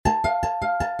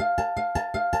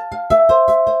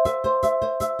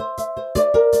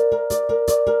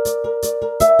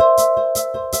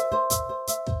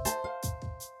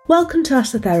Welcome to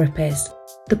Ask the Therapist,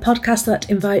 the podcast that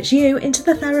invites you into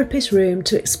the therapist room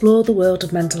to explore the world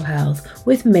of mental health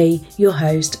with me, your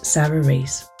host, Sarah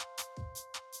Rees.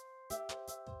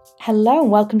 Hello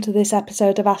and welcome to this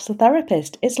episode of Ask the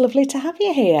Therapist. It's lovely to have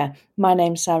you here. My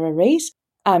name's Sarah Rees.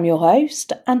 I'm your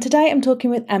host, and today I'm talking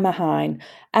with Emma Hine.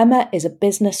 Emma is a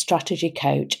business strategy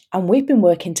coach, and we've been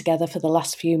working together for the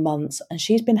last few months, and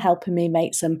she's been helping me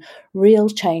make some real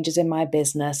changes in my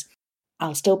business.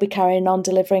 I'll still be carrying on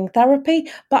delivering therapy,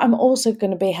 but I'm also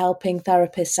going to be helping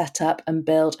therapists set up and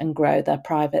build and grow their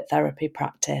private therapy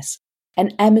practice.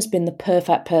 And Emma's been the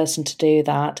perfect person to do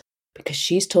that because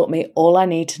she's taught me all I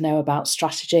need to know about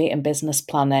strategy and business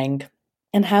planning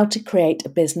and how to create a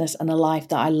business and a life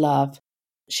that I love.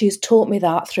 She's taught me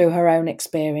that through her own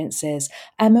experiences.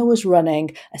 Emma was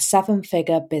running a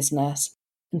 7-figure business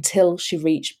until she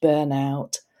reached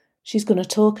burnout. She's going to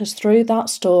talk us through that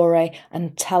story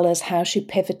and tell us how she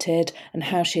pivoted and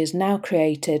how she has now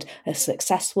created a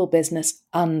successful business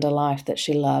and a life that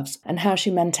she loves, and how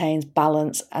she maintains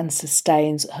balance and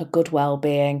sustains her good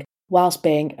well-being whilst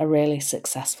being a really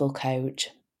successful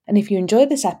coach. And if you enjoyed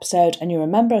this episode and you're a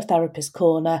member of Therapist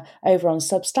Corner over on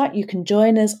Substack, you can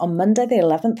join us on Monday the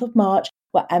 11th of March,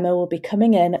 where Emma will be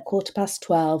coming in at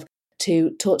 12:15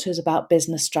 to talk to us about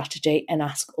business strategy and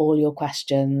ask all your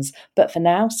questions. But for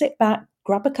now, sit back,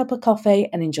 grab a cup of coffee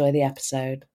and enjoy the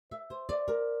episode.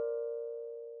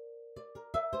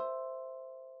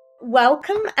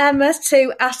 Welcome, Emma,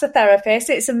 to Ask the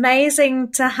Therapist. It's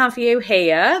amazing to have you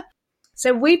here.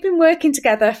 So we've been working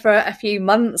together for a few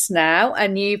months now,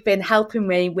 and you've been helping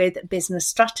me with business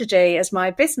strategy as my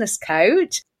business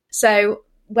coach. So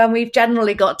when we've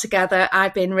generally got together,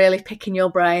 I've been really picking your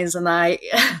brains and I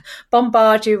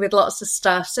bombard you with lots of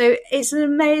stuff. So it's an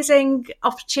amazing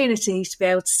opportunity to be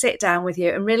able to sit down with you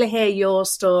and really hear your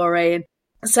story.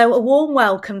 So a warm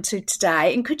welcome to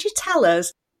today. And could you tell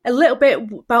us a little bit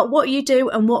about what you do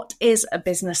and what is a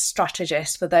business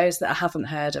strategist for those that haven't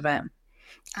heard of it?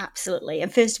 Absolutely.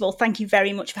 And first of all, thank you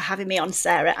very much for having me on,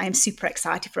 Sarah. I am super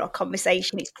excited for our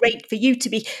conversation. It's great for you to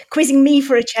be quizzing me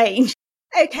for a change.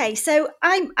 Okay, so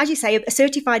I'm, as you say, a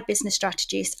certified business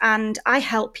strategist, and I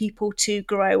help people to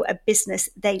grow a business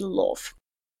they love.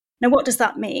 Now, what does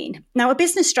that mean? Now, a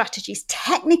business strategist,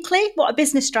 technically, what a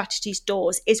business strategist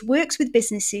does is works with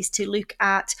businesses to look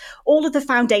at all of the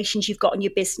foundations you've got in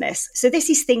your business. So this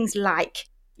is things like,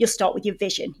 you'll start with your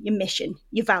vision, your mission,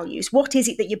 your values. What is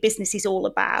it that your business is all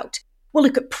about? We'll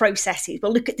look at processes.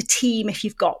 We'll look at the team if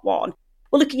you've got one.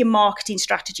 We'll look at your marketing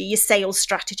strategy, your sales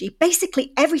strategy,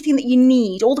 basically everything that you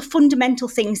need, all the fundamental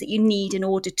things that you need in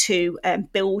order to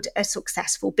build a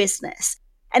successful business.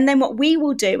 And then what we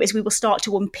will do is we will start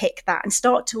to unpick that and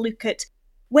start to look at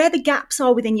where the gaps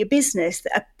are within your business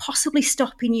that are possibly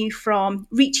stopping you from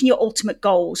reaching your ultimate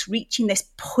goals, reaching this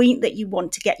point that you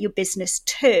want to get your business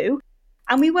to.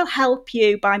 And we will help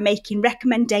you by making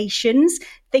recommendations,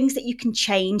 things that you can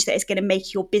change that is going to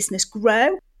make your business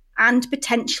grow and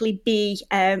potentially be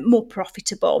more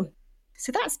profitable.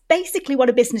 So that's basically what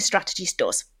a business strategist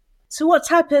does. So what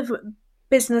type of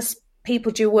business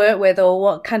people do you work with, or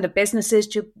what kind of businesses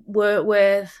do you work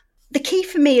with? The key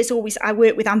for me is always I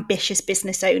work with ambitious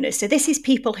business owners. So this is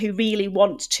people who really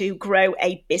want to grow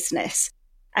a business.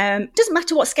 Doesn't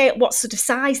matter what scale, what sort of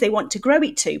size they want to grow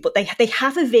it to, but they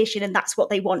have a vision and that's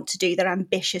what they want to do. They're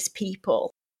ambitious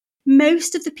people.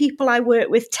 Most of the people I work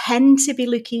with tend to be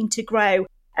looking to grow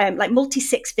like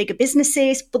multi-6-figure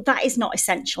businesses, but that is not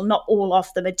essential. Not all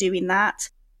of them are doing that.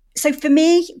 So for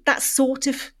me, that sort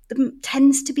of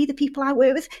tends to be the people I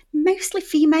work with, mostly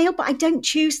female, but I don't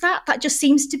choose that. That just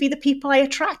seems to be the people I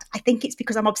attract. I think it's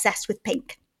because I'm obsessed with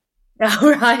pink.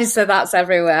 Oh, right, so that's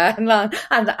everywhere.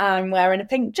 And I'm wearing a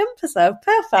pink jumper, so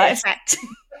perfect.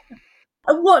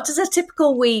 And what does a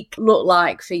typical week look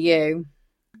like for you?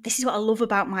 This is what I love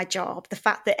about my job, the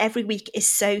fact that every week is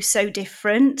so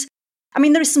different. I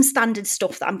mean, there is some standard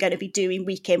stuff that I'm going to be doing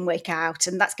week in, week out,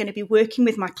 and that's going to be working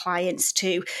with my clients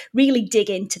to really dig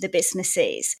into the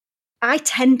businesses. I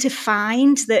tend to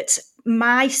find that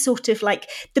my sort of like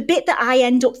the bit that I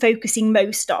end up focusing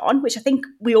most on, which I think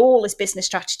we all as business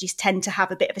strategists tend to have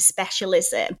a bit of a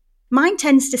specialism, mine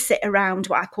tends to sit around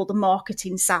what I call the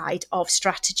marketing side of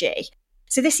strategy.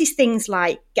 So this is things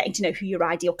like getting to know who your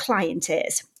ideal client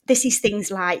is. This is things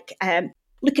like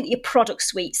looking at your product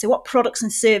suite. So what products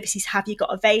and services have you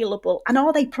got available? And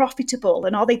are they profitable?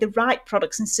 And are they the right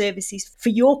products and services for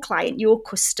your client, your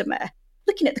customer?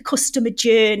 Looking at the customer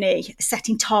journey,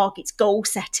 setting targets, goal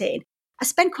setting. I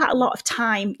spend quite a lot of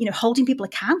time, holding people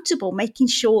accountable, making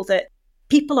sure that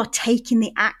people are taking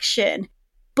the action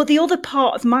But the other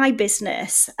part of my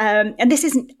business, and this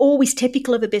isn't always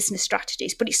typical of a business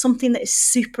strategist, but it's something that is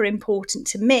super important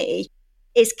to me,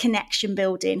 is connection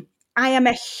building. I am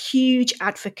a huge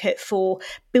advocate for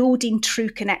building true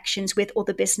connections with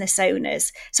other business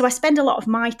owners. So I spend a lot of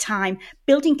my time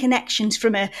building connections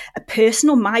from a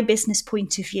personal, my business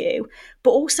point of view,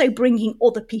 but also bringing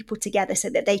other people together so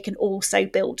that they can also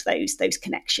build those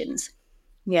connections.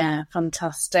 Yeah,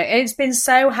 fantastic. It's been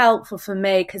so helpful for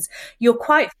me because you're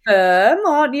quite firm,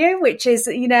 aren't you? Which is,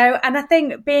 and I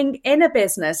think being in a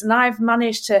business, and I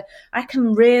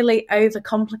can really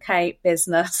overcomplicate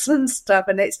business and stuff.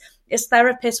 And it's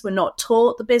therapists, we're not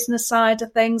taught the business side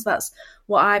of things. That's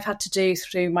what I've had to do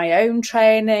through my own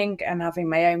training and having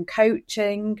my own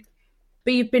coaching.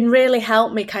 But you've been really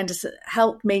helped me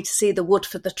to see the wood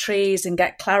for the trees and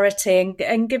get clarity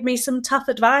and give me some tough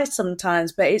advice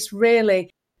sometimes. But it's really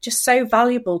just so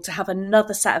valuable to have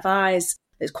another set of eyes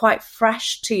that's quite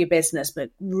fresh to your business,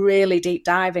 but really deep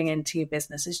diving into your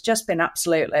business. It's just been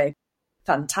absolutely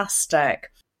fantastic.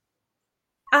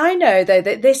 I know, though,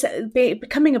 that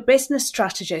becoming a business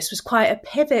strategist was quite a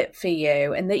pivot for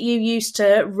you, and that you used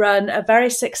to run a very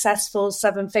successful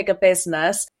 7-figure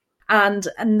business. And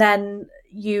then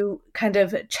you kind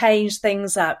of changed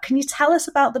things up. Can you tell us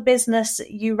about the business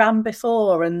you ran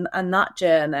before and that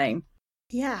journey?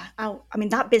 Yeah,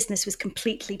 that business was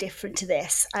completely different to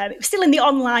this. It was still in the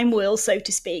online world, so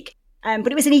to speak,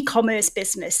 but it was an e-commerce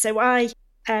business. So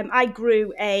I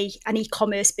grew an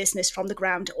e-commerce business from the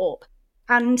ground up,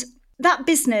 and that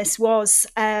business was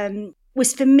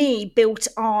for me built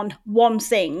on one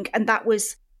thing, and that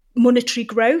was monetary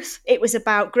growth. It was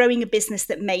about growing a business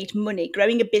that made money,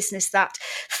 growing a business that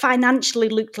financially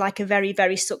looked like a very,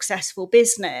 very successful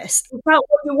business. Was that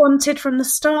what you wanted from the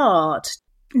start?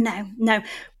 No.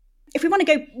 If we want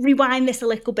to go rewind this a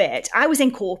little bit, I was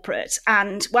in corporate,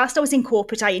 and whilst I was in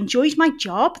corporate, I enjoyed my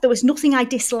job. There was nothing I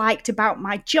disliked about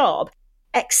my job,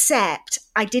 except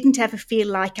I didn't ever feel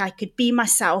like I could be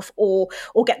myself or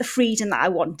get the freedom that I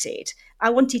wanted. I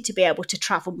wanted to be able to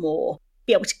travel more,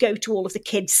 be able to go to all of the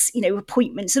kids',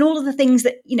 appointments and all of the things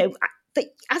that, that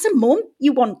as a mum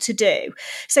you want to do.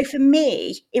 So for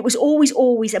me, it was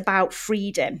always about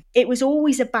freedom. It was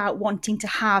always about wanting to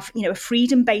have, a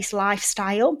freedom-based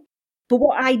lifestyle. But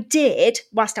what I did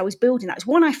whilst I was building that is,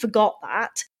 one, I forgot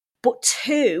that. But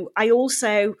two, I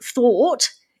also thought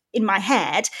in my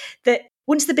head that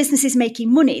once the business is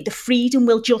making money, the freedom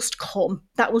will just come.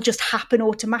 That will just happen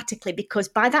automatically, because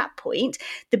by that point,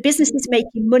 the business is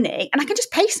making money and I can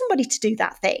just pay somebody to do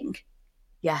that thing.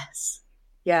 Yes.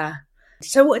 Yeah.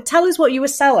 So tell us what you were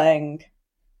selling.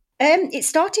 It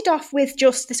started off with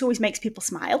this always makes people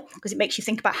smile because it makes you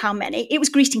think about how many. It was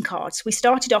greeting cards. We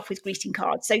started off with greeting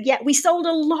cards. So yeah, we sold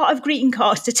a lot of greeting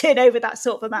cards to turn over that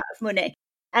sort of amount of money.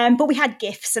 But we had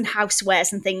gifts and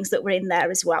housewares and things that were in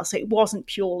there as well. So it wasn't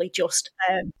purely just...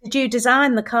 Did you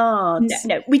design the cards?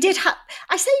 No. We did have...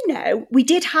 I say no. We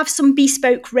did have some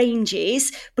bespoke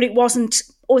ranges, but it wasn't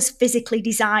us physically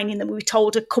designing them. We were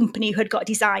told a company who had got a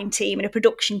design team and a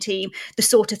production team, the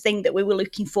sort of thing that we were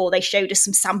looking for. They showed us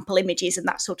some sample images and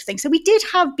that sort of thing. So we did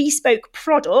have bespoke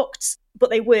products, but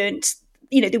they weren't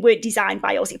designed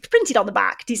by us. It was printed on the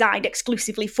back, designed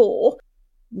exclusively for...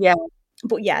 Yeah.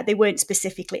 But yeah, they weren't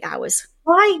specifically ours.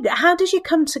 Why? How did you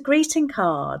come to greeting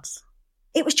cards?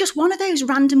 It was just one of those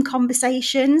random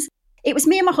conversations. It was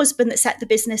me and my husband that set the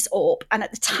business up. And at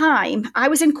the time, I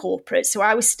was in corporate, so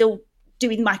I was still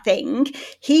doing my thing.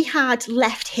 He had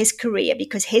left his career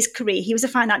because he was a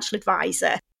financial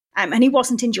advisor, and he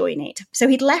wasn't enjoying it. So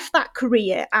he'd left that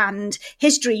career, and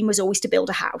his dream was always to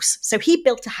build a house. So he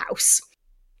built a house.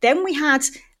 Then we had...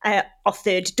 our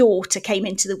third daughter came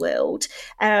into the world.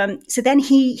 So then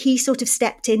he sort of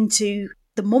stepped into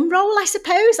the mum role, I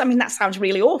suppose. I mean, that sounds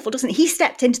really awful, doesn't it? He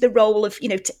stepped into the role of,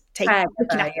 looking at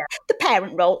the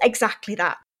parent role, exactly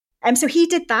that. So he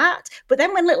did that. But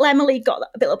then when little Emily got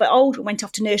a little bit older and went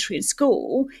off to nursery and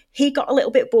school, he got a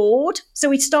little bit bored. So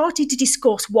we started to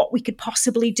discuss what we could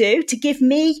possibly do to give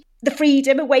me the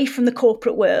freedom away from the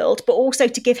corporate world, but also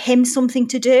to give him something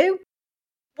to do.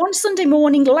 One Sunday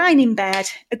morning, lying in bed,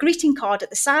 a greeting card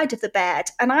at the side of the bed,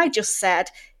 and I just said,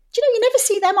 you never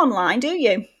see them online, do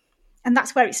you? And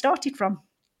that's where it started from.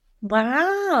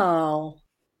 Wow.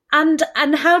 And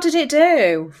how did it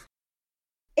do?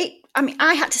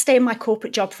 I had to stay in my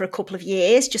corporate job for a couple of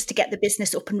years just to get the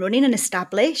business up and running and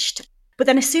established. But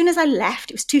then as soon as I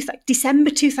left, it was December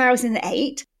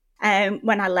 2008,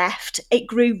 when I left, it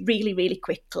grew really, really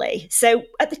quickly. So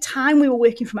at the time, we were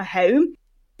working from home.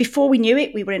 Before we knew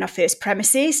it, we were in our first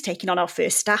premises, taking on our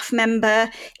first staff member.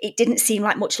 It didn't seem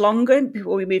like much longer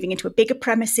before we were moving into a bigger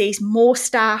premises, more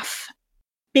staff.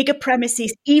 bigger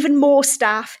premises, even more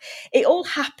staff. It all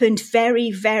happened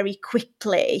very, very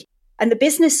quickly. And the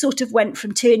business sort of went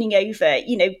from turning over,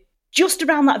 just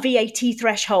around that VAT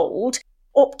threshold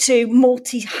up to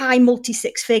high multi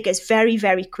six figures very,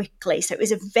 very quickly. So it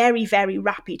was a very, very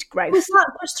rapid growth. Was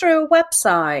that just through a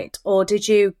website, or did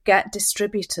you get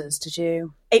distributors?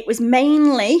 It was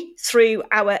mainly through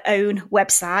our own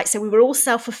website. So we were all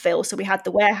self-fulfilled. So we had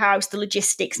the warehouse, the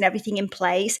logistics and everything in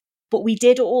place. But we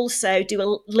did also do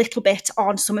a little bit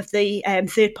on some of the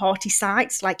third-party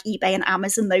sites like eBay and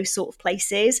Amazon, those sort of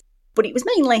places. But it was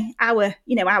mainly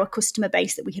our customer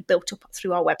base that we had built up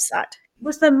through our website.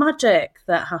 Was there magic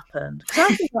that happened?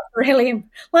 Because I think that's really,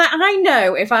 I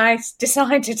know if I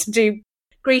decided to do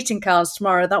greeting cards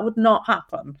tomorrow, that would not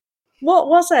happen. What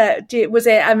was it?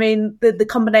 The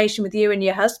combination with you and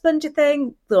your husband, do you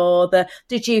think? Or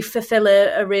did you fulfill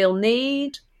a real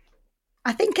need?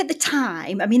 I think at the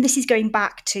time, this is going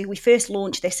back to, we first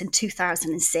launched this in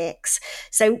 2006.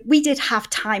 So we did have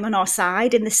time on our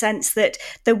side in the sense that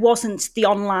there wasn't the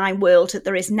online world that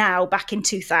there is now back in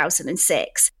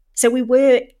 2006. So we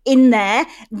were in there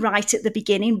right at the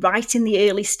beginning, right in the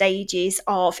early stages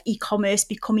of e-commerce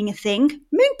becoming a thing.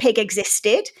 Moonpig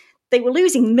existed. They were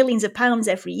losing millions of pounds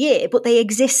every year, but they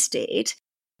existed.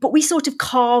 But we sort of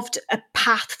carved a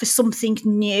path for something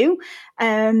new.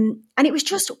 And it was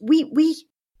just,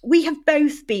 we have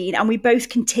both been, and we both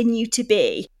continue to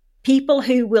be, people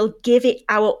who will give it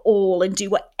our all and do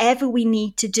whatever we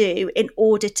need to do in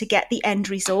order to get the end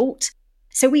result.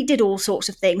 So we did all sorts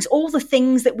of things, all the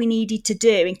things that we needed to do,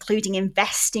 including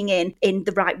investing in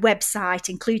the right website,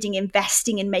 including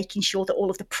investing in making sure that all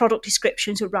of the product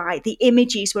descriptions were right, the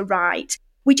images were right.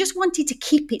 We just wanted to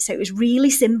keep it so it was really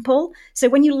simple. So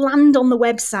when you land on the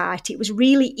website, it was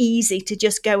really easy to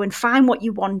just go and find what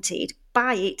you wanted,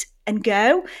 buy it and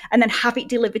go, and then have it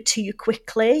delivered to you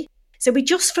quickly. So we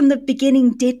just from the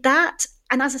beginning did that.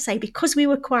 And as I say, because we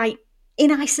were quite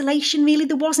in isolation, really,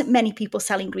 there wasn't many people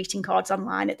selling greeting cards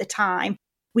online at the time.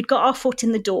 We'd got our foot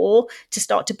in the door to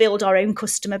start to build our own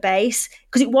customer base,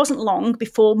 because it wasn't long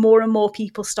before more and more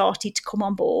people started to come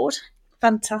on board.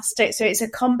 Fantastic. So it's a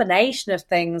combination of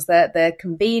things, that the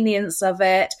convenience of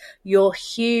it, your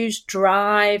huge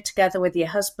drive together with your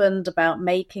husband about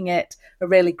making it a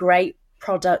really great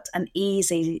product and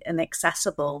easy and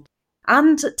accessible.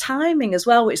 And timing as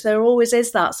well, which there always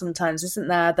is that sometimes, isn't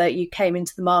there, that you came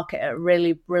into the market at a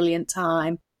really brilliant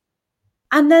time.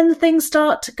 And then things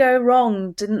start to go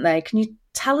wrong, didn't they? Can you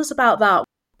tell us about that?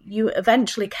 You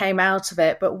eventually came out of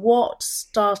it, but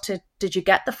did you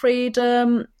get the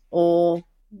freedom? Or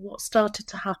what started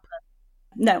to happen?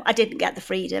 No, I didn't get the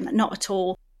freedom, not at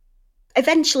all.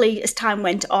 Eventually, as time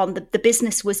went on, the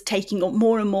business was taking up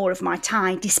more and more of my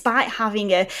time, despite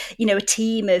having a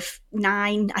team of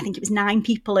 9, I think it was 9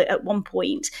 people at one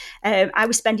point. I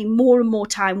was spending more and more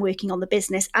time working on the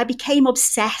business. I became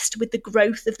obsessed with the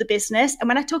growth of the business. And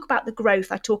when I talk about the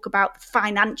growth, I talk about the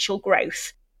financial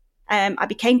growth. I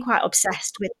became quite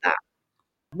obsessed with that.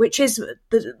 Which is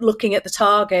looking at the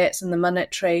targets and the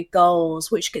monetary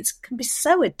goals, which can be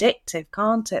so addictive,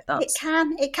 can't it? It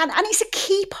can. And it's a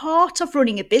key part of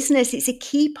running a business. It's a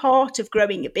key part of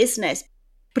growing a business,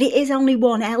 but it is only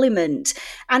one element.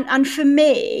 And for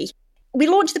me, we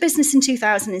launched the business in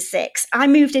 2006. I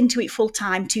moved into it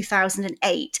full-time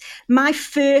 2008. My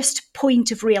first point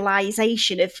of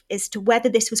realization as to whether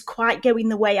this was quite going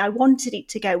the way I wanted it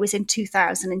to go was in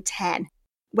 2010.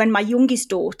 When my youngest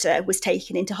daughter was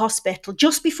taken into hospital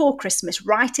just before Christmas,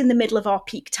 right in the middle of our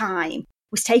peak time,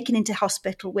 was taken into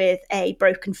hospital with a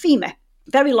broken femur.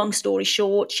 Very long story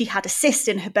short, she had a cyst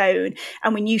in her bone,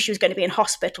 and we knew she was going to be in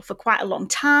hospital for quite a long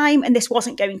time, and this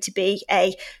wasn't going to be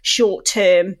a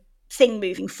short-term thing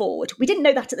moving forward. We didn't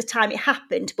know that at the time it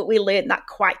happened, but we learned that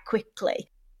quite quickly.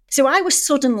 So I was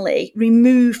suddenly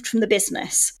removed from the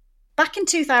business. Back in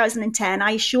 2010,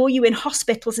 I assure you, in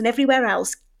hospitals and everywhere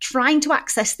else, trying to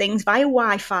access things via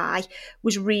Wi-Fi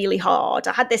was really hard.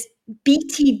 I had this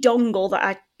BT dongle that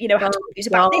I, had to use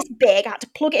about this big. I had to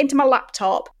plug it into my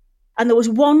laptop, and there was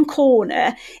one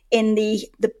corner in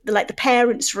the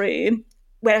parents' room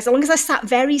where, as long as I sat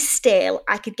very still,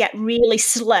 I could get really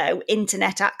slow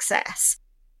internet access.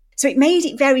 So it made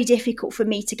it very difficult for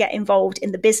me to get involved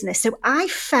in the business. So I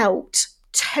felt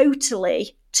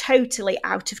totally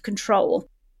out of control.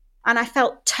 And I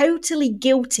felt totally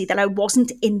guilty that I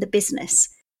wasn't in the business.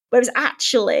 Whereas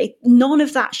actually, none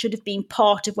of that should have been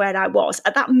part of where I was.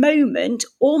 At that moment,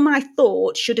 all my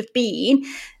thoughts should have been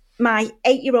my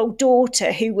 8-year-old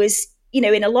daughter who was, in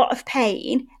a lot of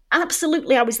pain.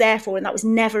 Absolutely, I was there for, and that was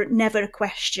never a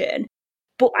question.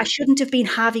 But I shouldn't have been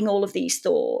having all of these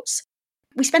thoughts.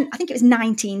 We spent, I think it was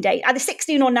 19 days, either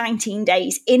 16 or 19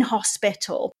 days in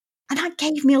hospital. And that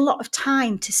gave me a lot of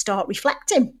time to start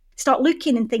reflecting, start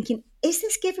looking and thinking, is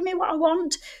this giving me what I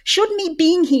want? Should me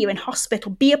being here in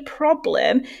hospital be a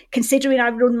problem, considering I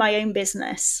run my own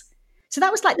business? So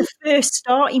that was like the first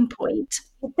starting point.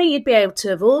 I think you'd be able to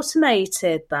have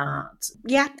automated that.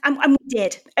 Yeah, and we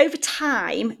did. Over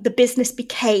time, the business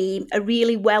became a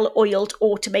really well-oiled,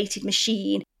 automated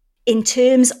machine in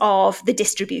terms of the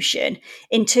distribution,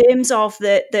 in terms of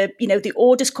the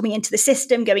orders coming into the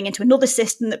system, going into another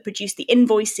system that produced the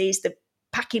invoices, the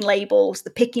packing labels,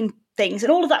 the picking things,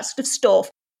 and all of that sort of stuff.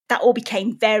 That all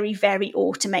became very, very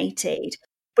automated.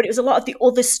 But it was a lot of the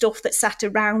other stuff that sat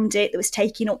around it that was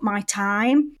taking up my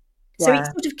time. So it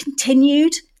sort of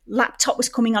continued. Laptop was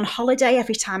coming on holiday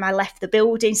every time I left the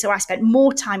building. So I spent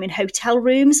more time in hotel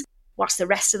rooms whilst the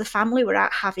rest of the family were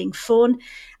out having fun.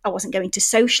 I wasn't going to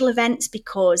social events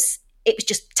because it was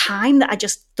just time that I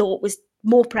just thought was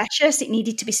more precious. It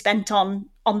needed to be spent on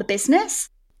the business.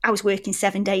 I was working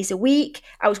 7 days a week.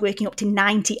 I was working up to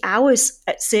 90 hours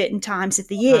at certain times of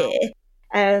the year.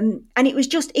 And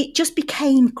it just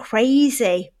became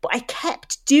crazy. But I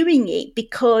kept doing it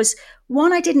because,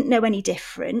 one, I didn't know any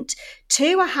different.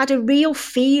 Two, I had a real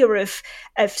fear of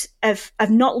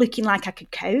not looking like I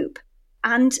could cope.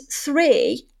 And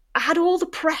three, I had all the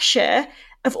pressure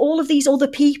of all of these other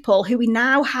people who we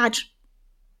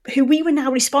were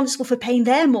now responsible for paying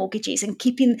their mortgages and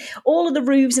keeping all of the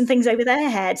roofs and things over their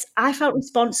heads. I felt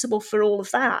responsible for all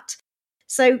of that.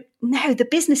 So no, the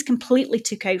business completely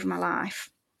took over my life.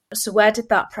 So where did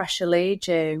that pressure lead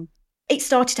you? It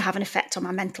started to have an effect on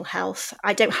my mental health.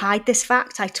 I don't hide this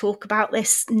fact. I talk about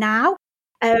this now.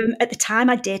 At the time,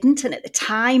 I didn't. And at the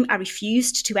time, I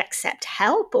refused to accept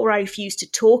help, or I refused to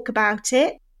talk about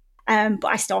it. But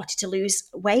I started to lose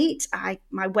weight.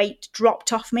 My weight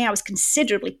dropped off me. I was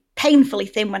considerably painfully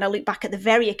thin when I look back at the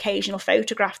very occasional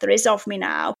photograph there is of me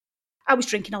now. I was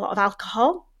drinking a lot of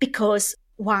alcohol because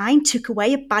wine took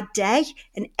away a bad day,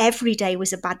 and every day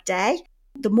was a bad day.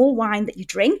 The more wine that you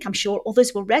drink, I'm sure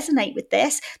others will resonate with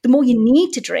this, the more you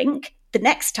need to drink the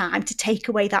next time to take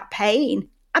away that pain.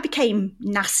 I became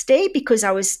nasty because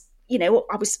I was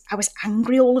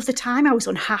angry all of the time. I was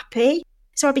unhappy.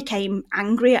 So I became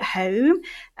angry at home.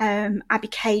 I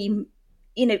became,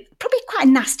 probably quite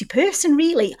a nasty person,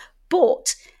 really.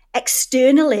 But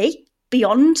externally,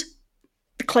 beyond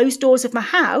the closed doors of my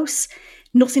house,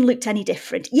 nothing looked any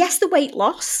different. Yes, the weight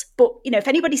loss, but, if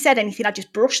anybody said anything, I'd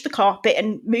just brush the carpet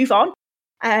and move on.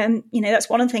 That's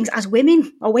one of the things. As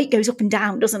women, our weight goes up and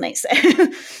down, doesn't it? So,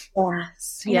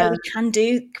 yes, yeah, we can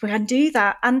do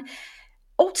that. And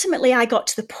ultimately, I got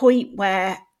to the point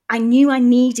where I knew I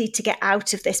needed to get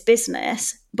out of this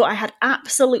business, but I had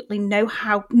absolutely no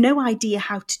idea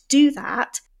how to do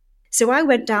that. So I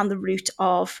went down the route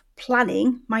of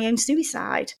planning my own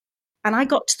suicide. And I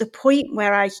got to the point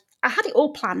where I had it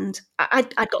all planned.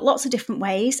 I'd got lots of different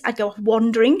ways. I'd go off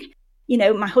wandering.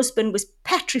 My husband was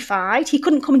petrified. He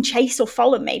couldn't come and chase or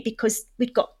follow me because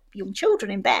we'd got young children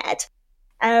in bed.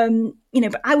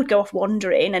 But I would go off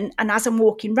wandering. And as I'm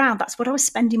walking around, that's what I was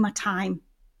spending my time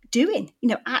doing,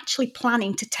 actually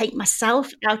planning to take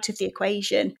myself out of the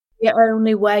equation. The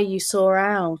only way you saw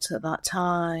out at that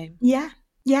time. Yeah.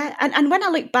 And when I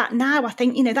look back now, I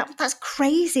think, that's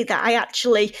crazy that I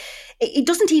actually, it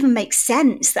doesn't even make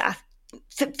sense that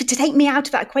to take me out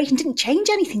of that equation didn't change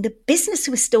anything. The business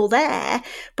was still there,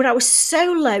 but I was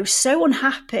so low, so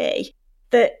unhappy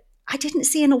that I didn't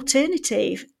see an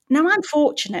alternative. Now, I'm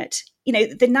fortunate.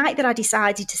 The night that I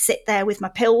decided to sit there with my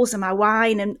pills and my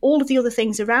wine and all of the other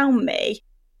things around me,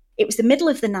 it was the middle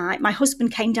of the night. My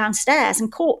husband came downstairs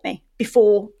and caught me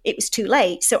before it was too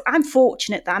late. So I'm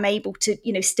fortunate that I'm able to,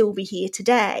 still be here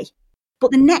today.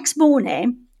 But the next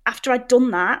morning, after I'd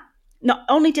done that, not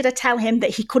only did I tell him that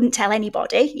he couldn't tell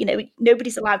anybody,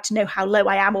 nobody's allowed to know how low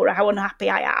I am or how unhappy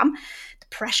I am, the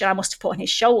pressure I must have put on his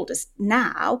shoulders.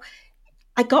 Now,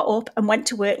 I got up and went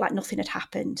to work like nothing had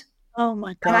happened. Oh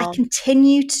my God. And I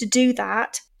continued to do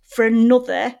that for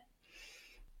another,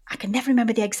 I can never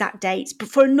remember the exact dates, but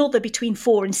for another between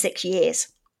 4 and 6 years.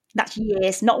 That's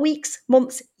years, not weeks,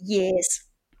 months, years.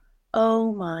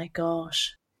 Oh my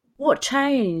gosh. What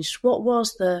changed? What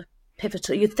was the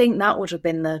pivotal? You'd think that would have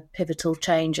been the pivotal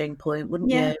changing point, wouldn't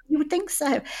you? Yeah, you would think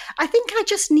so. I think I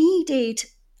just needed,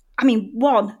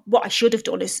 one, what I should have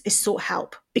done is sought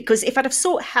help. Because if I'd have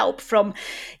sought help from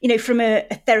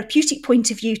a therapeutic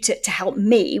point of view to help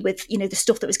me with, the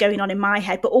stuff that was going on in my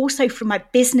head, but also from my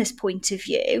business point of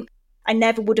view, I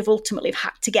never would have ultimately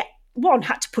had to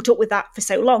put up with that for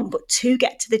so long, but to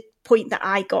get to the point that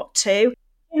I got to,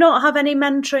 you not have any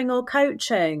mentoring or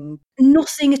coaching?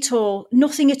 Nothing at all.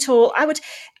 Nothing at all.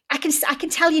 I can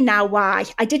tell you now why.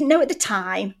 I didn't know at the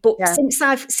time, but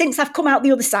since I've come out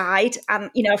the other side,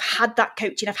 and I've had that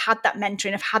coaching, I've had that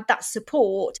mentoring, I've had that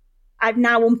support, I've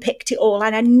now unpicked it all,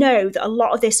 and I know that a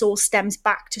lot of this all stems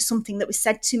back to something that was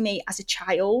said to me as a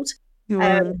child.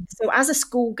 So as a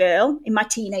schoolgirl in my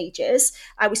teenagers,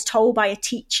 I was told by a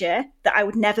teacher that I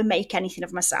would never make anything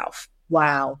of myself.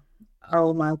 Wow.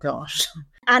 Oh my gosh.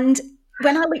 And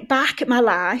when I look back at my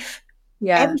life,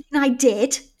 everything I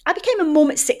did, I became a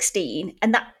mum at 16,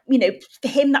 and that, for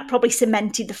him, that probably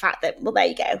cemented the fact that, well, there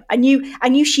you go. I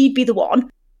knew she'd be the one.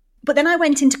 But then I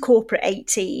went into corporate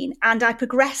 18, and I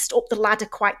progressed up the ladder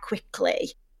quite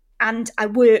quickly. And I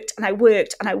worked and I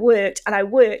worked and I worked and I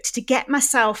worked to get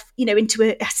myself, into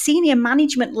a senior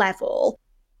management level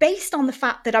based on the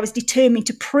fact that I was determined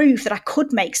to prove that I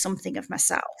could make something of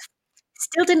myself.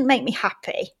 Still didn't make me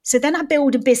happy. So then I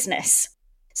build a business.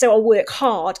 So I'll work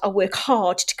hard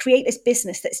to create this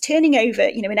business that's turning over,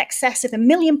 in excess of £1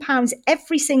 million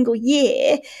every single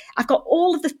year. I've got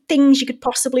all of the things you could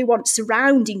possibly want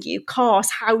surrounding you,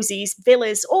 cars, houses,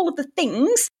 villas, all of the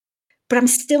things, but I'm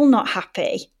still not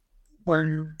happy.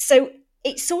 Wow. So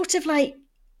it's sort of like,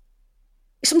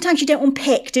 sometimes you don't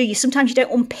unpick, do you? Sometimes you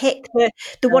don't unpick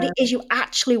the what it is you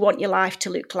actually want your life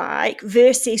to look like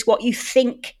versus what you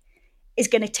think is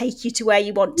going to take you to where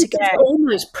you want to go.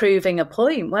 Almost proving a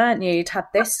point, weren't you? You'd had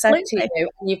this said to you,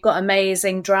 and you've got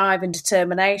amazing drive and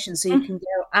determination, so you can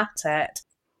go at it.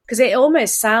 Because it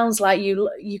almost sounds like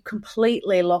you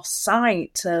completely lost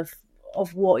sight of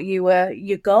what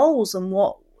your goals and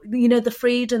what, the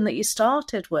freedom that you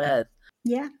started with.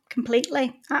 Yeah,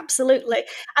 completely. Absolutely.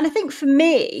 And I think for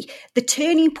me, the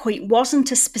turning point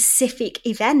wasn't a specific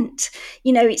event.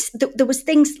 There was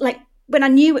things like, when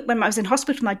I was in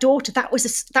hospital with my daughter, that was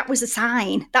a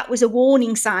sign. That was a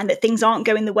warning sign that things aren't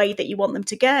going the way that you want them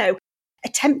to go.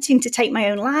 Attempting to take my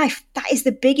own life, that is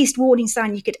the biggest warning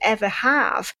sign you could ever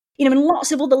have. And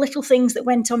lots of other little things that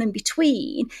went on in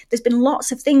between. There's been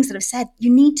lots of things that have said, you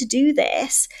need to do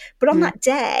this. But on that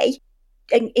day,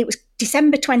 and it was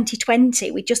December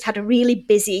 2020, we just had a really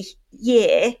busy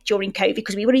year during COVID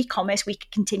because we were e-commerce, we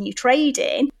could continue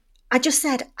trading. I just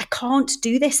said, I can't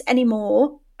do this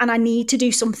anymore and I need to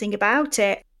do something about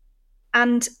it.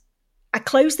 And I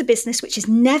closed the business, which has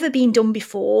never been done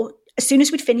before. As soon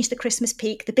as we'd finished the Christmas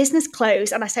peak, the business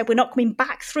closed, and I said, we're not coming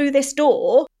back through this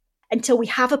door until we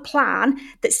have a plan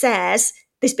that says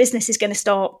this business is going to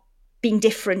start being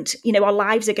different. Our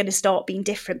lives are going to start being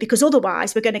different, because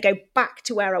otherwise we're going to go back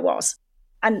to where I was.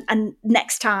 And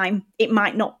next time it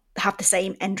might not have the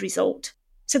same end result.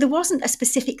 So there wasn't a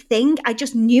specific thing. I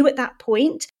just knew at that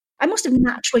point, I must have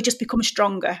naturally just become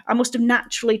stronger. I must have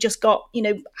naturally just got,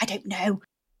 I don't know.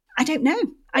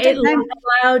 It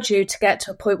allowed you to get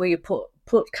to a point where you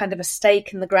put kind of a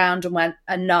stake in the ground and went,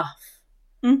 enough.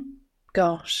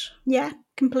 Gosh. Yeah,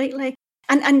 completely.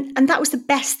 And that was the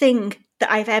best thing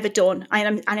that I've ever done.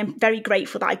 And I'm very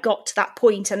grateful that I got to that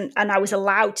point and I was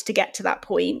allowed to get to that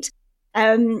point.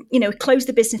 Closed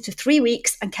the business for 3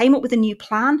 weeks and came up with a new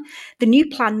plan. The new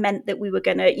plan meant that we were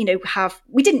going to,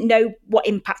 we didn't know what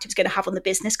impact it was going to have on the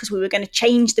business because we were going to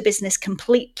change the business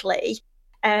completely.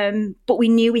 But we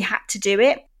knew we had to do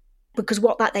it, because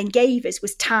what that then gave us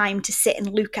was time to sit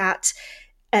and look at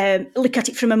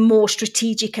it from a more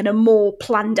strategic and a more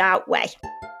planned out way.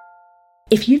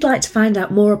 If you'd like to find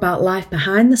out more about life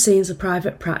behind the scenes of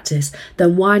private practice,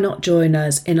 then why not join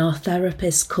us in our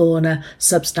Therapist Corner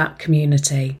Substack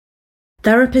community?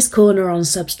 Therapist Corner on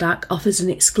Substack offers an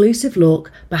exclusive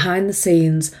look behind the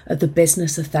scenes of the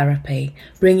business of therapy,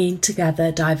 bringing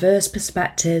together diverse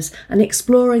perspectives and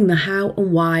exploring the how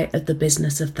and why of the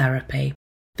business of therapy.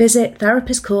 Visit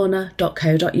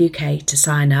therapistcorner.co.uk to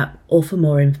sign up or for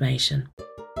more information.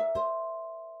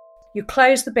 You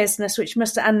closed the business,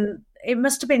 and it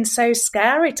must have been so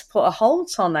scary to put a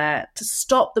halt on it, to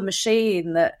stop the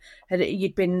machine that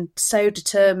you'd been so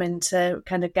determined to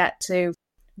kind of get to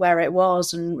where it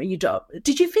was. And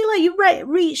did you feel like you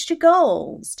reached your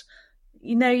goals?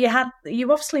 You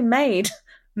obviously made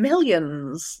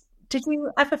millions. Did you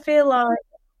ever feel like...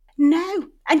 No.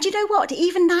 And you know what?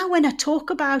 Even now when I talk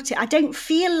about it, I don't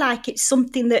feel like it's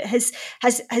something that has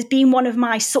been one of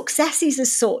my successes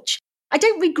as such. I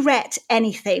don't regret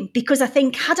anything, because I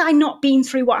think had I not been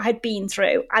through what I had been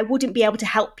through, I wouldn't be able to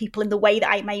help people in the way that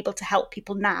I'm able to help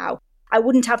people now. I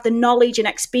wouldn't have the knowledge and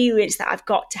experience that I've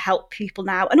got to help people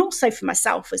now, and also for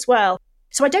myself as well.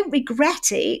 So I don't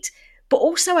regret it, but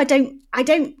also I don't,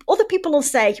 other people will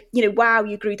say, wow,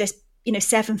 you grew this,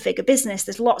 7-figure business.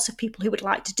 There's lots of people who would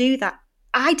like to do that.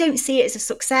 I don't see it as a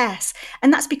success.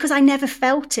 And that's because I never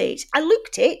felt it. I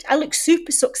looked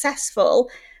super successful,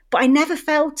 but I never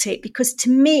felt it because to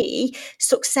me,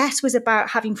 success was about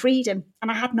having freedom and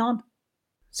I had none.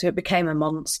 So it became a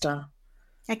monster.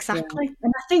 Yeah. Exactly.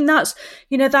 And I think that's,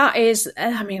 that is,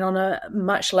 I mean, on a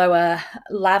much lower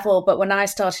level. But when I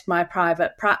started my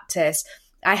private practice,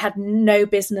 I had no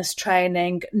business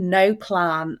training, no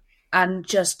plan, and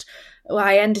just,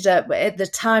 I ended up at the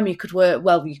time you could work,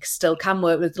 well, you still can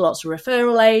work with lots of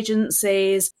referral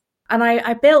agencies. And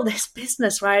I built this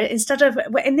business where instead of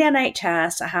in the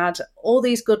NHS, I had all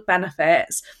these good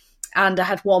benefits and I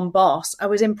had one boss. I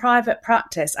was in private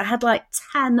practice. I had like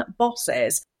 10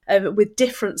 bosses with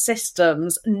different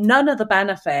systems, none of the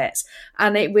benefits.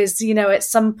 And it was, at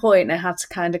some point I had to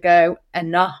kind of go,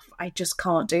 enough. I just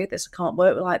can't do this. I can't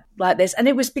work like this. And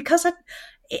it was because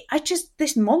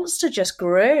this monster just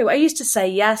grew. I used to say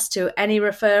yes to any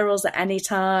referrals at any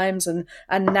times. And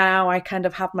now I kind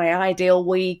of have my ideal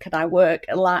week and I work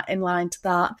a lot in line to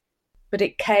that. But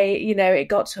it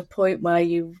got to a point where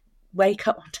you wake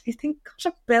up one day you think, gosh,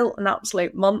 I've built an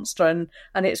absolute monster and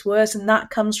it's worse. And that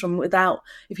comes from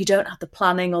if you don't have the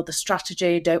planning or the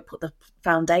strategy, don't put the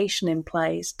foundation in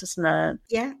place, doesn't it?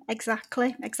 Yeah,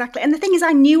 exactly. And the thing is,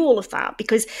 I knew all of that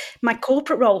because my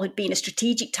corporate role had been a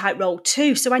strategic type role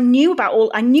too. So I knew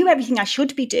everything I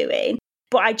should be doing,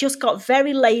 but I just got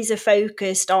very laser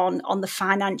focused on the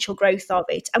financial growth of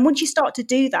it. And once you start to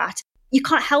do that, you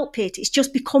can't help it. It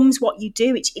just becomes what you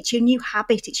do. It's your new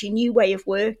habit. It's your new way of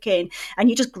working. And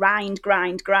you just grind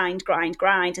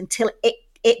until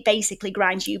it basically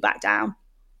grinds you back down.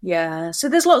 Yeah. So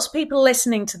there's lots of people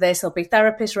listening to this. There'll be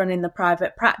therapists running the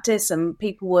private practice and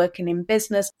people working in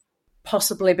business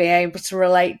possibly be able to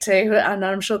relate to. And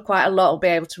I'm sure quite a lot will be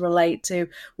able to relate to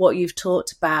what you've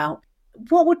talked about.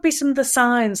 What would be some of the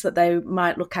signs that they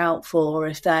might look out for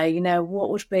if what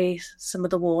would be some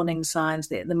of the warning signs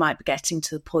that they might be getting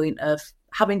to the point of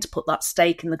having to put that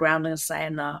stake in the ground and say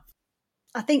enough?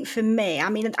 I think for me,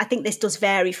 I think this does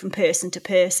vary from person to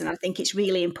person. I think it's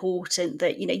really important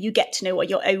that, you get to know what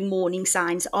your own warning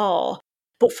signs are.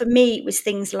 But for me, it was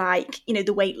things like,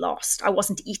 the weight loss. I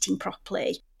wasn't eating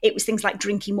properly. It was things like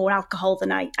drinking more alcohol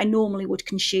than I normally would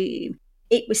consume.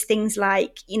 It was things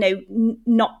like,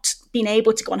 not being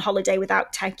able to go on holiday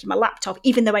without taking my laptop,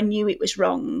 even though I knew it was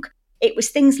wrong. It was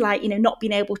things like, not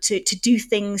being able to do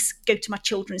things, go to my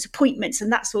children's appointments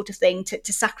and that sort of thing,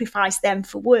 to sacrifice them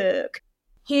for work.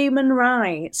 Human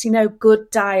rights,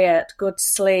 good diet, good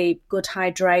sleep, good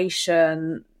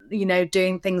hydration,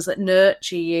 doing things that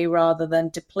nurture you rather than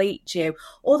deplete you.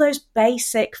 All those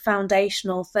basic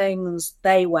foundational things,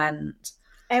 they went.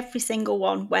 Every single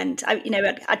one went.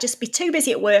 I'd just be too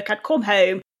busy at work. I'd come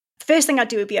home. The first thing I'd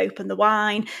do would be open the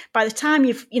wine. By the time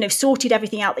you've, sorted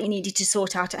everything out that you needed to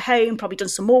sort out at home, probably done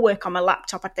some more work on my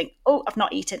laptop, I'd think, oh, I've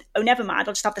not eaten. Oh, never mind.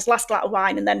 I'll just have this last glass of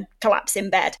wine and then collapse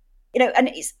in bed.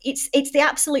 And it's the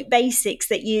absolute basics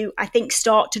that I think,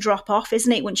 start to drop off,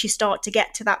 isn't it? Once you start to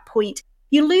get to that point,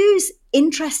 you lose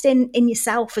interest in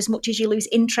yourself as much as you lose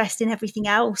interest in everything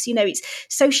else. It's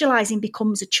socializing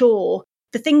becomes a chore.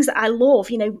 The things that I love,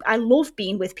 I love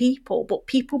being with people, but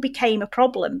people became a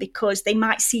problem because they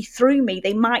might see through me.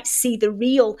 They might see the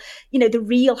real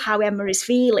how Emma is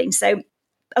feeling. So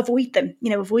avoid them,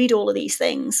 avoid all of these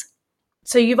things.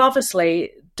 So you've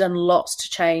obviously done lots to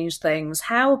change things.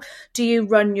 How do you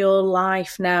run your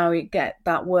life now? You get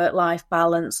that work-life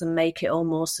balance and make it all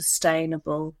more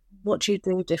sustainable. What do you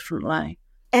do differently?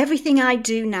 Everything I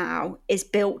do now is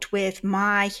built with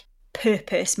my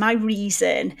purpose, my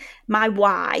reason, my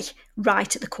why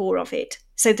right at the core of it.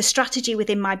 So the strategy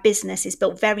within my business is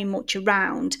built very much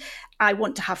around, I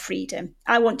want to have freedom.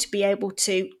 I want to be able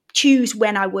to choose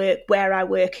when I work, where I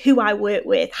work, who I work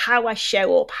with, how I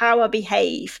show up, how I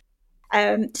behave.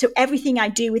 So everything I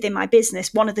do within my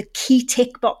business, one of the key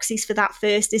tick boxes for that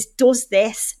first is, does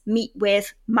this meet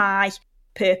with my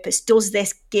purpose? Does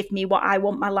this give me what I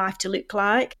want my life to look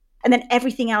like? And then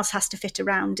everything else has to fit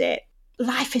around it.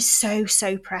 Life is so,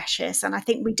 so precious. And I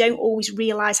think we don't always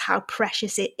realize how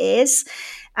precious it is.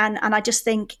 And I just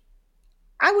think,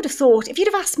 I would have thought, if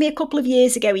you'd have asked me a couple of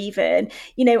years ago even,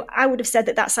 I would have said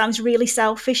that sounds really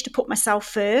selfish to put myself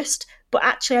first. But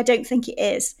actually, I don't think it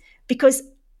is, because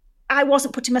I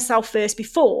wasn't putting myself first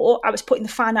before. I was putting the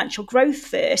financial growth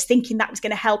first, thinking that was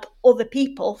going to help other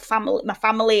people, my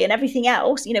family and everything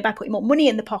else. By putting more money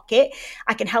in the pocket,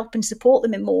 I can help and support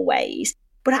them in more ways.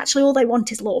 But actually, all they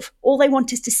want is love. All they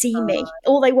want is to see me.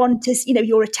 All they want is,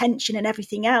 your attention and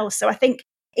everything else. So I think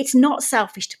it's not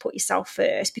selfish to put yourself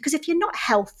first, because if you're not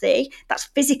healthy, that's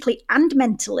physically and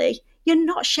mentally, you're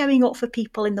not showing up for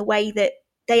people in the way that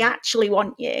they actually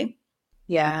want you.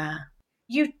 Yeah.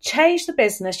 You changed the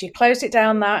business, you closed it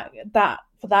down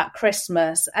for that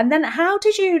Christmas. And then how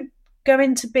did you go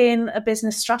into being a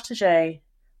business strategy?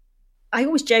 I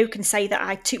always joke and say that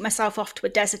I took myself off to a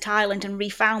desert island and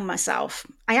refound myself.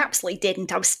 I absolutely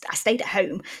didn't. I stayed at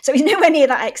home, so it was nowhere near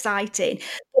that exciting.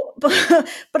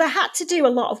 But I had to do a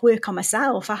lot of work on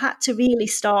myself. I had to really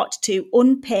start to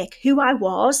unpick who I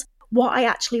was, what I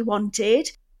actually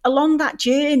wanted. Along that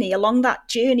journey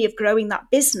of growing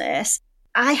that business,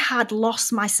 I had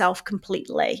lost myself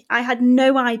completely. I had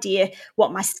no idea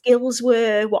what my skills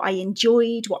were, what I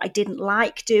enjoyed, what I didn't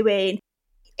like doing.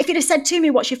 If you'd have said to me,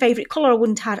 what's your favourite colour, I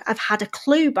wouldn't have had a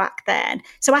clue back then.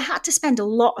 So I had to spend a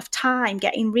lot of time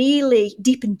getting really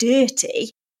deep and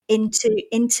dirty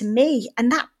into me.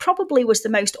 And that probably was the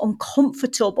most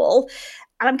uncomfortable.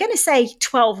 And I'm going to say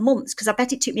 12 months, because I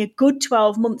bet it took me a good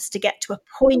 12 months to get to a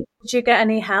point. Did you get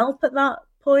any help at that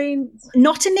point?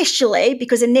 Not initially,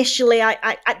 because initially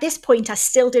I at this point, I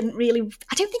still didn't really,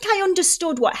 I don't think I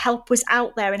understood what help was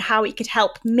out there and how it could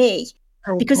help me.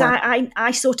 Because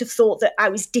I sort of thought that I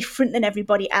was different than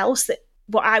everybody else, that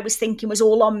what I was thinking was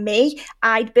all on me.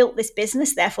 I'd built this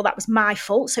business, therefore that was my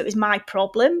fault. So it was my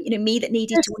problem, me that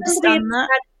needed to understand that.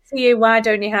 To you, why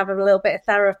don't you have a little bit of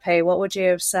therapy? What would you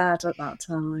have said at that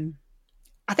time?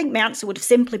 I think my answer would have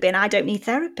simply been, I don't need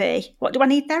therapy. What do I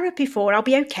need therapy for? I'll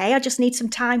be okay. I just need some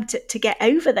time to get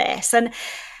over this. And,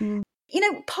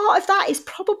 part of that is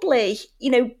probably,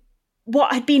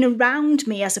 what had been around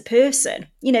me as a person,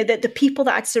 the people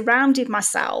that I'd surrounded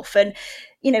myself. And,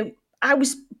 I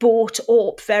was brought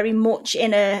up very much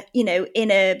in an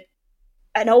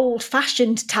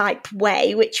old-fashioned type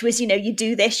way, which was, you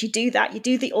do this, you do that, you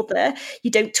do the other, you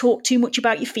don't talk too much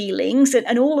about your feelings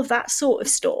and all of that sort of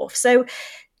stuff. So,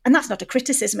 and that's not a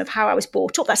criticism of how I was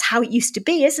brought up. That's how it used to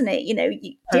be, isn't it? You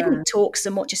didn't talk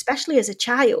so much, especially as a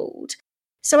child.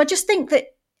 So I just think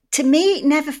that, to me, it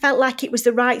never felt like it was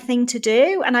the right thing to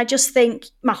do. And I just think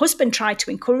my husband tried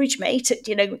to encourage me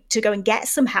to go and get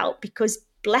some help, because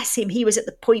bless him, he was at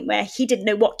the point where he didn't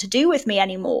know what to do with me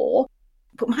anymore.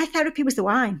 But my therapy was the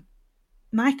wine.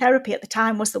 My therapy at the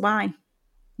time was the wine.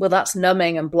 Well, that's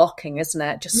numbing and blocking, isn't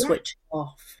it? Just switching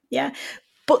off. Yeah.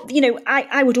 But,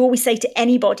 I would always say to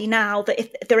anybody now that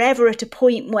if they're ever at a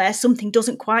point where something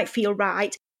doesn't quite feel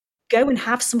right, go and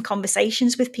have some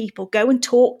conversations with people, go and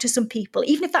talk to some people,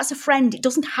 even if that's a friend. It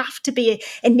doesn't have to be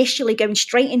initially going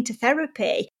straight into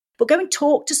therapy, but go and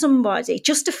talk to somebody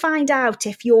just to find out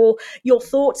if your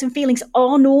thoughts and feelings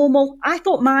are normal. I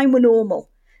thought mine were normal.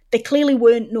 They clearly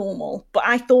weren't normal, but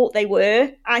I thought they were.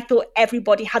 I thought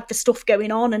everybody had the stuff going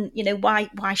on, and,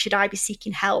 why should I be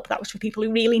seeking help? That was for people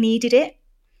who really needed it.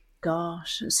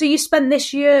 Gosh. So you spent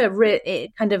this year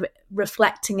kind of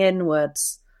reflecting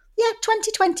inwards. Yeah,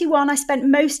 2021, I spent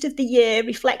most of the year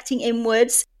reflecting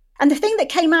inwards. And the thing that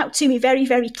came out to me very,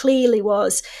 very clearly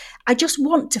was, I just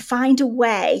want to find a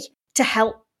way to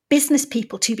help business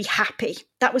people to be happy.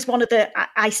 That was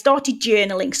I started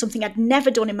journaling, something I'd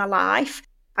never done in my life.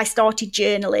 I started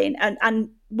journaling. And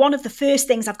one of the first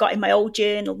things I've got in my old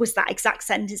journal was that exact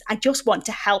sentence. I just want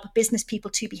to help business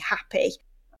people to be happy.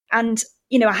 And,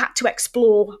 I had to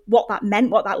explore what that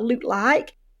meant, what that looked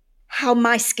like, how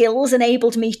my skills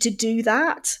enabled me to do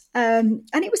that. And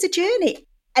it was a journey.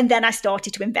 And then I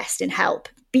started to invest in help,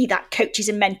 be that coaches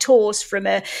and mentors from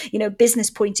a, business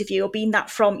point of view, or being that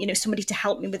from, somebody to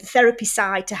help me with the therapy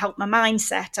side, to help my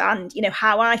mindset and,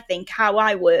 how I think, how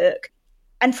I work.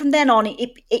 And from then on,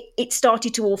 it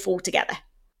started to all fall together.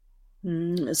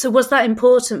 So was that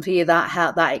important for you, that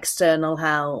help, that external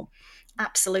help?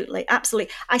 Absolutely.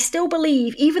 Absolutely. I still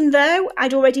believe, even though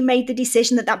I'd already made the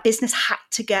decision that business had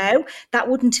to go, that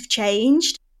wouldn't have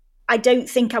changed. I don't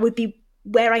think I would be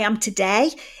where I am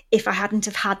today if I hadn't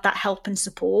have had that help and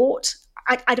support.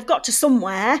 I'd have got to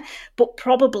somewhere, but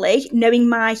probably knowing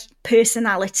my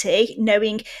personality,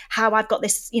 knowing how I've got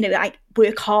this, I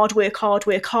work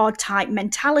hard type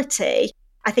mentality,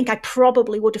 I think I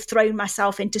probably would have thrown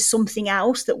myself into something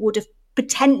else that would have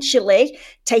potentially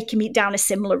taken me down a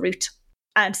similar route.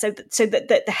 So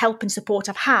that the help and support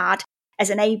I've had has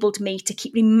enabled me to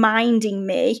keep reminding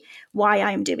me why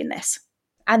I am doing this.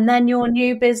 And then your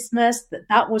new business,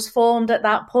 that was formed at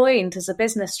that point as a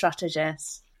business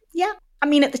strategist. Yeah. I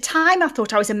mean, at the time, I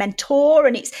thought I was a mentor,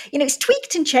 and it's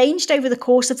tweaked and changed over the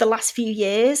course of the last few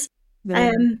years.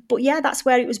 Yeah. But yeah, that's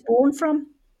where it was born from.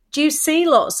 Do you see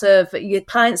lots of your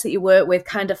clients that you work with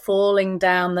kind of falling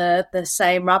down the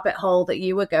same rabbit hole that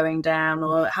you were going down,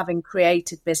 or having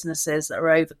created businesses that are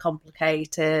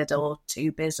overcomplicated or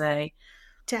too busy?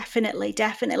 Definitely.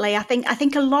 I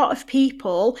think a lot of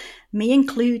people, me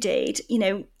included,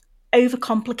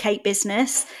 overcomplicate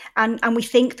business, and we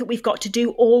think that we've got to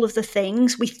do all of the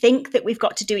things. We think that we've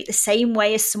got to do it the same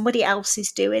way as somebody else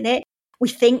is doing it. We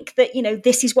think that,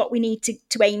 this is what we need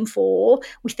to aim for.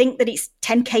 We think that it's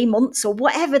 10K months or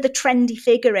whatever the trendy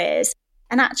figure is.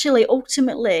 And actually,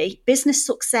 ultimately, business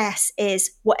success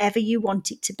is whatever you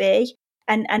want it to be.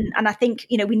 And I think,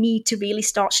 we need to really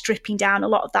start stripping down a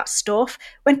lot of that stuff.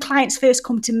 When clients first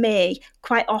come to me,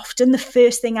 quite often the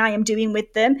first thing I am doing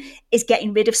with them is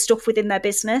getting rid of stuff within their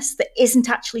business that isn't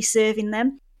actually serving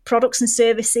them, products and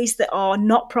services that are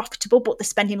not profitable, but they're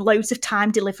spending loads of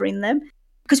time delivering them.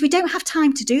 Because we don't have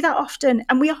time to do that often.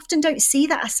 And we often don't see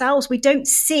that ourselves. We don't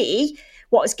see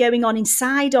what is going on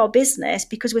inside our business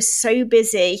because we're so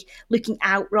busy looking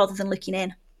out rather than looking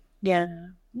in. Yeah.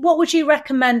 What would you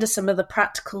recommend are some of the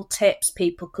practical tips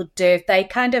people could do if they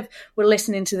kind of were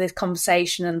listening to this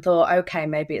conversation and thought, okay,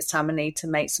 maybe it's time I need to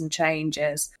make some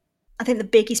changes? I think the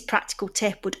biggest practical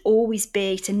tip would always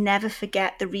be to never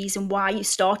forget the reason why you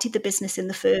started the business in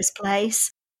the first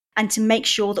place, and to make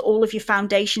sure that all of your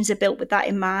foundations are built with that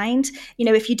in mind.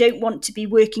 If you don't want to be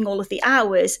working all of the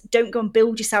hours, don't go and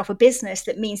build yourself a business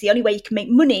that means the only way you can make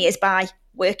money is by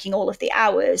working all of the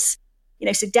hours.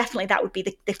 So definitely that would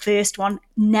be the first one.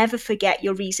 Never forget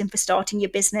your reason for starting your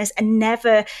business, and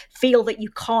never feel that you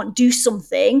can't do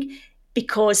something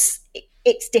because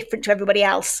it's different to everybody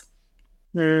else.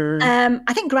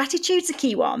 I think gratitude's a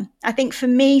key one. I think for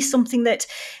me, something that,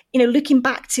 looking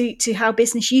back to how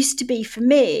business used to be for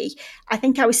me, I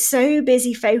think I was so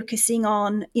busy focusing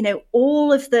on,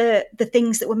 all of the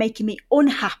things that were making me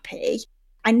unhappy.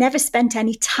 I never spent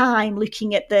any time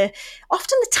looking at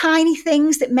often the tiny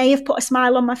things that may have put a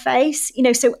smile on my face.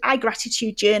 So I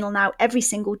gratitude journal now every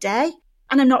single day.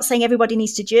 And I'm not saying everybody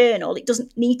needs to journal. It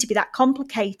doesn't need to be that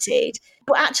complicated.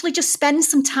 But actually just spend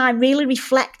some time really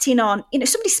reflecting on,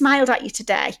 somebody smiled at you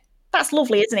today. That's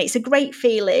lovely, isn't it? It's a great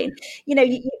feeling.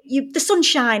 The sun's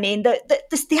shining,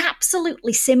 the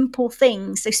absolutely simple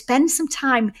things. So spend some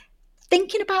time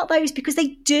thinking about those, because they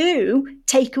do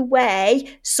take away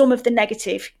some of the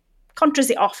negative, contras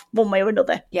it off one way or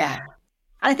another. Yeah.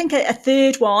 And I think a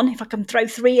third one, if I can throw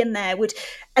 3 in there, would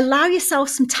allow yourself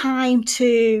some time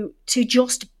to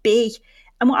just be.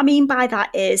 And what I mean by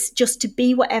that is just to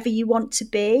be whatever you want to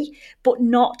be, but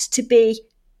not to be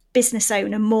business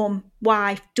owner, mum,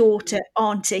 wife, daughter,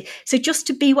 auntie. So just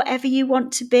to be whatever you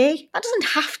want to be. That doesn't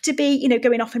have to be,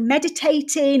 going off and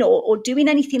meditating or doing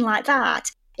anything like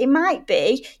that. It might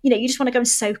be, you just want to go and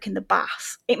soak in the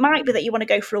bath. It might be that you want to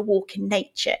go for a walk in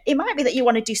nature. It might be that you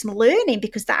want to do some learning,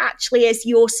 because that actually is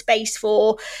your space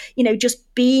for,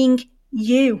 just being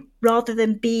you rather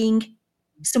than being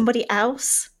somebody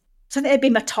else. So I think that'd be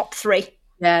my top 3.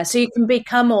 Yeah, so you can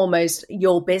become almost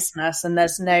your business, and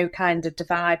there's no kind of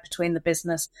divide between the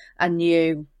business and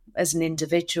you as an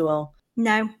individual.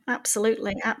 No,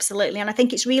 absolutely, absolutely. And I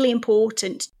think it's really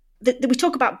important that we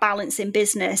talk about balance in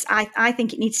business. I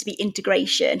think it needs to be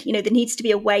integration. There needs to be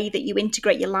a way that you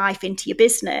integrate your life into your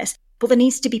business, but there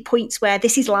needs to be points where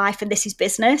this is life and this is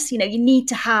business. You need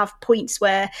to have points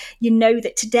where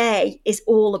that today is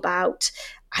all about,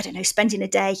 I don't know, spending a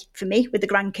day, for me, with the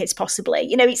grandkids possibly.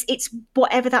 It's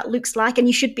whatever that looks like, and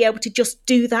you should be able to just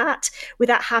do that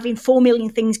without having 4 million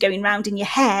things going around in your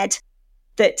head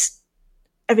that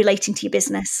are relating to your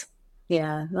business.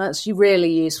 Yeah, that's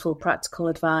really useful, practical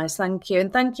advice. Thank you.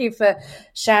 And thank you for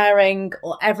sharing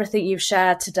everything you've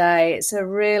shared today. It's a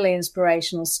really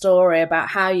inspirational story about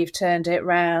how you've turned it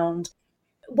round.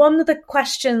 One of the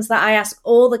questions that I ask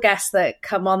all the guests that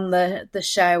come on the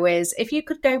show is, if you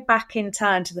could go back in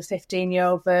time to the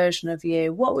 15-year-old version of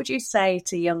you, what would you say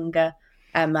to younger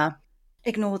Emma?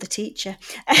 Ignore the teacher.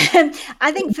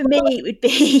 I think for me,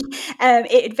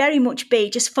 it'd very much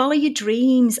be just follow your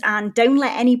dreams and don't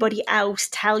let anybody else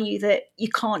tell you that you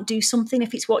can't do something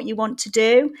if it's what you want to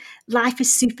do. Life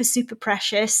is super, super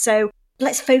precious. So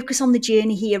let's focus on the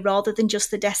journey here rather than just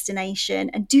the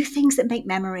destination, and do things that make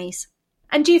memories.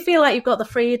 And do you feel like you've got the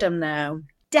freedom now?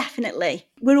 Definitely.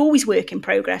 We're always work in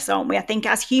progress, aren't we? I think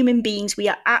as human beings, we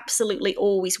are absolutely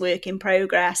always work in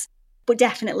progress. But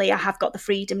definitely I have got the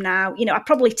freedom now. I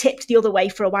probably tipped the other way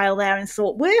for a while there and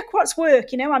thought, work, what's work?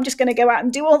 I'm just going to go out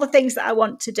and do all the things that I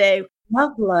want to do.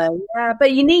 Lovely. Yeah,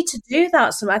 but you need to do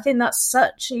that. So I think that's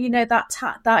such,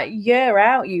 that year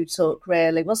out you took,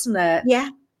 really, wasn't it? Yeah.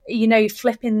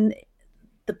 Flipping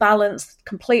the balance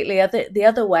completely the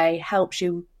other way helps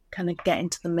you kind of get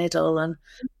into the middle and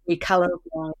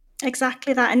recalibrate.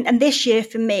 Exactly that. And this year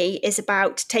for me is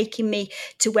about taking me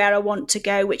to where I want to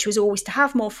go, which was always to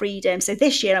have more freedom. So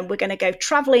this year we're going to go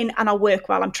traveling, and I'll work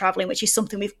while I'm traveling, which is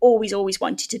something we've always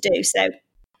wanted to do. So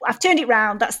I've turned it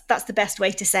round. That's the best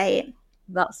way to say it.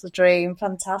 That's the dream.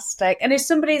 Fantastic. And if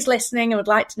somebody's listening and would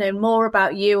like to know more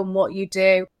about you and what you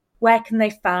do, where can they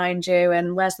find you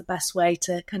and where's the best way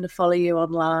to kind of follow you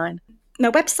online? My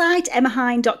website,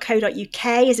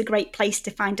 emmahine.co.uk, is a great place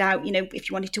to find out, if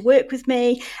you wanted to work with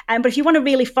me. But if you want to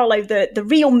really follow the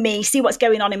real me, see what's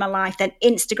going on in my life, then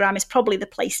Instagram is probably the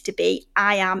place to be.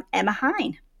 I am Emma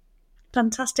Hine.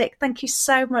 Fantastic. Thank you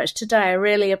so much today. I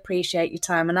really appreciate your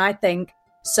time. And I think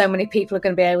so many people are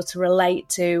going to be able to relate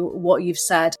to what you've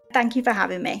said. Thank you for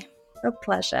having me. A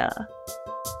pleasure.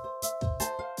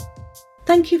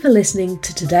 Thank you for listening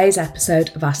to today's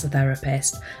episode of Ask the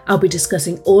Therapist. I'll be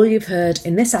discussing all you've heard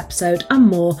in this episode and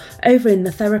more over in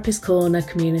the Therapist Corner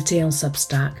community on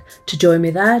Substack. To join me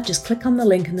there, just click on the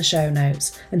link in the show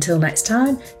notes. Until next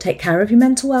time, take care of your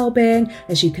mental well-being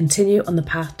as you continue on the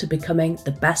path to becoming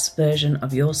the best version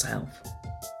of yourself.